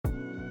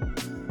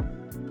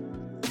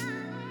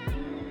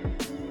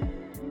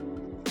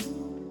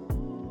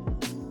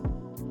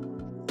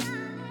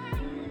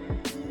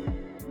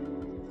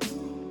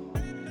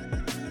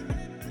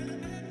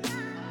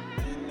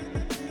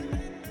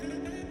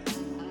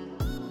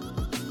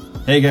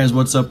Hey guys,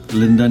 what's up?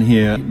 Lyndon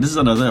here. This is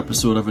another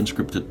episode of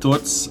Unscripted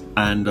Thoughts,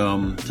 and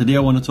today I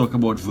want to talk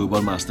about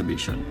verbal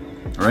masturbation.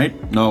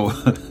 Alright? Now,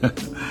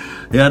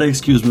 you had to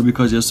excuse me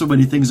because there's so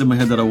many things in my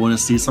head that I want to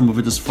say. Some of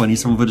it is funny,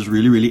 some of it is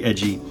really, really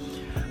edgy,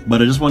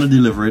 but I just want to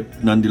deliver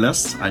it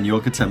nonetheless, and you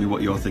all can tell me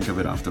what you all think of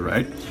it after,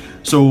 right?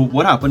 So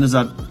what happened is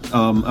that,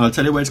 I'll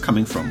tell you where it's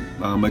coming from.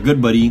 My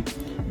good buddy,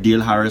 Dale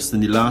Harris, in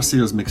the last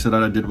sales mixer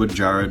that I did with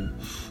Jared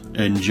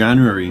in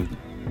January,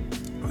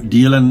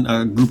 Dale and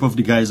a group of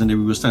the guys and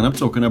we were standing up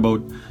talking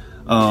about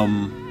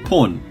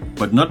porn,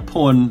 but not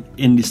porn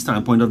in the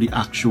standpoint of the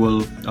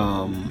actual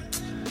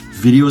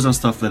videos and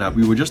stuff like that.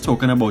 We were just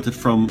talking about it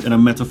from in a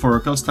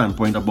metaphorical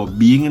standpoint about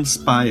being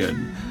inspired,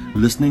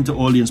 listening to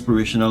all the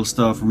inspirational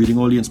stuff, reading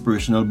all the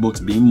inspirational books,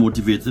 being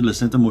motivated,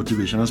 listening to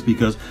motivational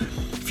speakers,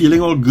 feeling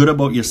all good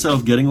about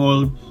yourself, getting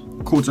all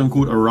quote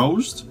unquote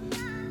aroused,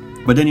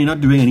 but then you're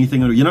not doing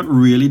anything, you're not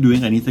really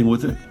doing anything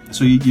with it.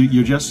 So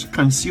you're just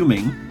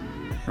consuming,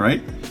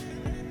 right?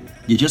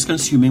 You're just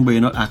consuming, but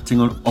you're not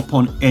acting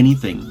upon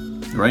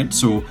anything, right?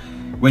 So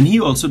when he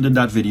also did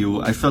that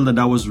video, I felt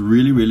that was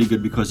really, really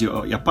good because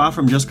apart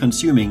from just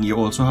consuming, you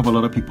also have a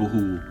lot of people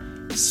who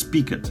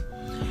speak it.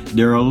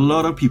 There are a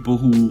lot of people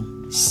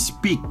who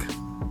speak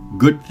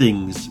good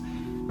things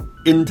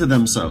into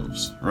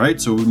themselves,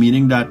 right? So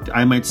meaning that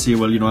I might say,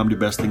 well, I'm the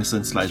best thing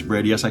since sliced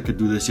bread. Yes, I could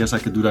do this. Yes, I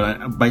could do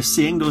that. By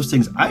saying those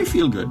things, I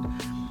feel good.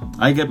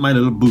 I get my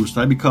little boost.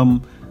 I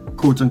become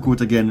quote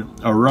unquote again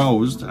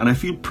aroused, and I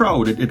feel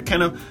proud. It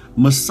kind of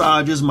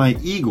massages my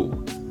ego.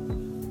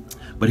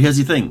 But here's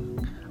the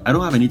thing, I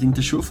don't have anything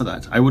to show for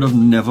that. I would have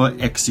never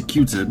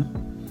executed,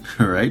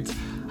 right?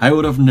 I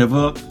would have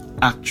never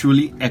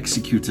actually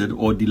executed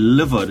or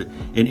delivered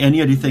in any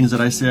of the things that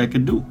I say I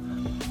could do.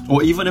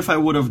 Or even if I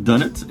would have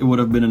done it, it would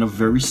have been in a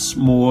very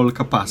small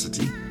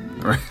capacity,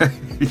 right?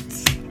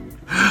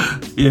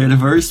 Yeah, in a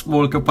very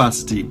small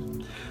capacity.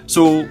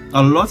 So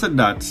a lot of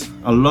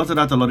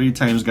the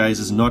times, guys,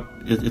 is not,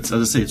 it's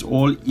as I say, it's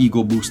all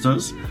ego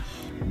boosters,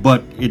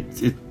 but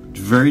it's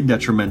very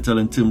detrimental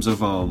in terms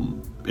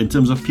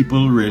of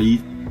people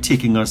really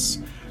taking us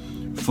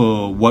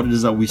for what it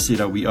is that we say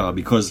that we are.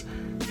 Because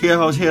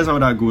here's how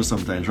that goes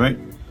sometimes, right?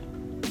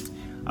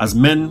 As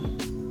men,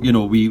 we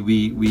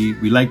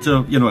like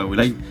to, we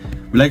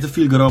like to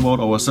feel good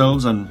about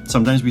ourselves, and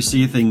sometimes we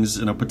say things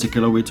in a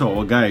particular way to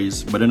our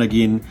guys. But then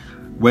again,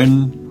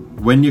 when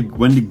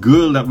the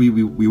girl that we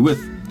with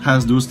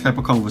has those type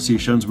of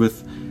conversations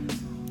with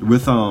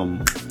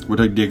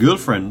their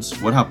girlfriends,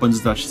 what happens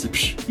is that she says,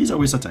 he's a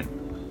waste of time,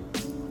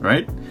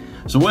 right?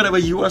 So whatever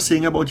you are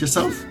saying about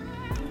yourself,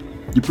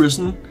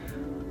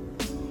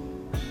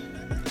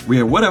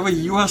 whatever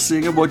you are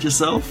saying about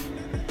yourself,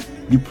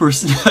 the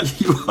person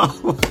that you are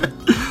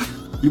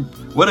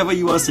with, whatever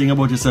you are saying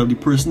about yourself, the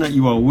person that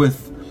you are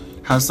with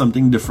has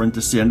something different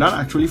to say, and that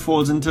actually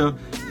falls into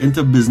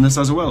business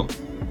as well.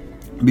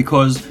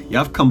 Because you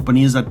have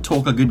companies that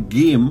talk a good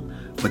game,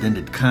 but then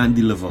they can't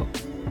deliver.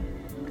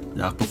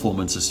 They have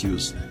performance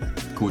issues,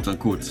 quote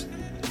unquote,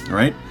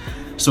 right?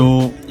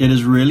 So it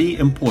is really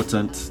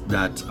important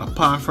that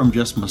apart from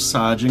just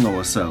massaging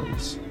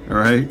ourselves,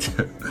 right?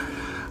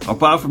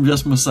 Apart from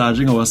just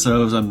massaging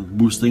ourselves and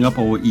boosting up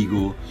our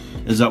ego,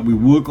 is that we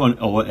work on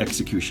our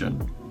execution,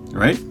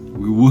 right?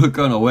 We work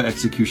on our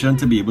execution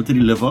to be able to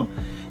deliver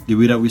the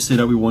way that we say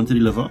that we want to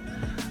deliver.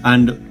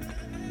 And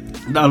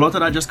a lot of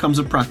that just comes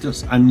with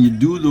practice, and you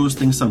do those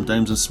things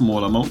sometimes in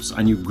small amounts,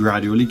 and you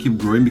gradually keep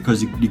growing,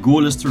 because the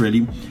goal is to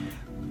really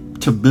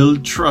to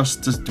build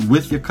trust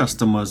with your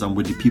customers and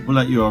with the people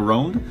that you're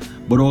around,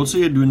 but also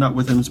you're doing that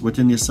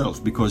within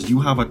yourself, because you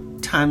have a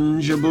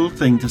tangible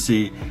thing to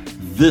say,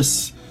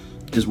 this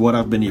is what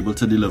I've been able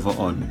to deliver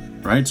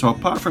on, right? So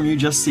apart from you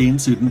just saying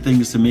certain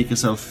things to make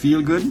yourself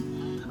feel good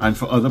and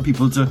for other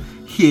people to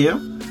hear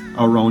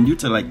around you,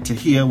 to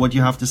hear what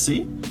you have to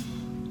say,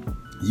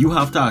 you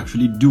have to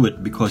actually do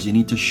it, because you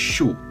need to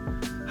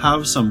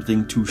have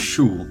something to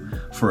show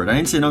for it. I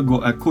ain't saying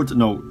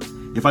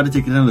if I had to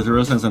take it in a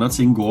literal sense, I'm not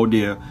saying go out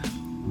there,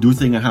 do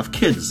things and have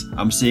kids.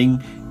 I'm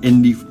saying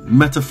in the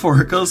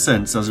metaphorical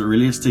sense as it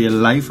relates to your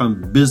life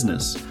and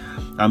business.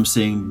 I'm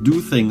saying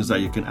do things that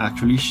you can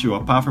actually show,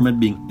 apart from it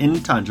being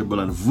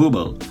intangible and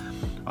verbal.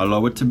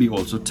 Allow it to be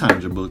also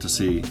tangible, to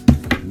say,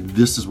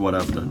 this is what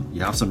I've done.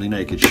 You have something that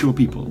you can show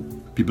people.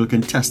 People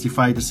can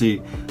testify to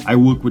say, I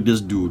work with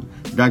this dude.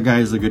 That guy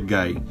is a good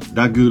guy.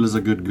 That girl is a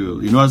good girl.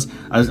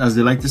 As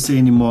they like to say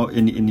in the mob,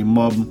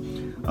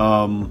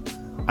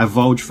 I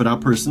vouch for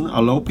that person.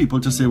 Allow people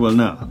to say, well,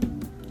 nah,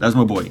 that's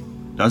my boy.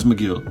 That's my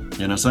girl.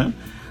 You understand?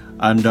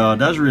 And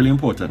that's really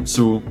important.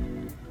 So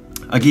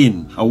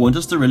again, I want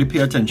us to really pay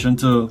attention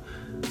to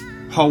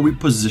how we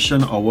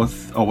position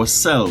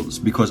ourselves,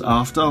 because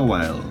after a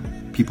while,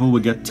 people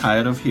will get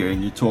tired of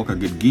hearing you talk a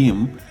good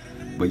game,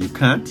 but you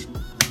can't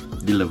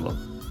deliver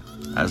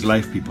as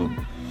life people.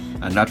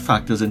 And that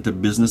factors into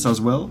business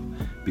as well,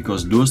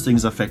 because those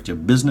things affect your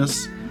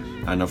business,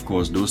 and of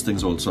course those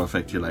things also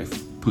affect your life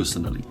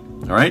personally.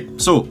 All right,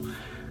 so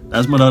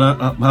that's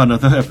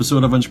another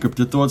episode of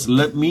Unscripted Thoughts.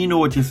 Let me know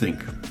what you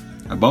think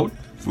about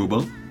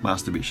verbal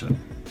masturbation.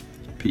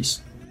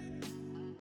 Peace.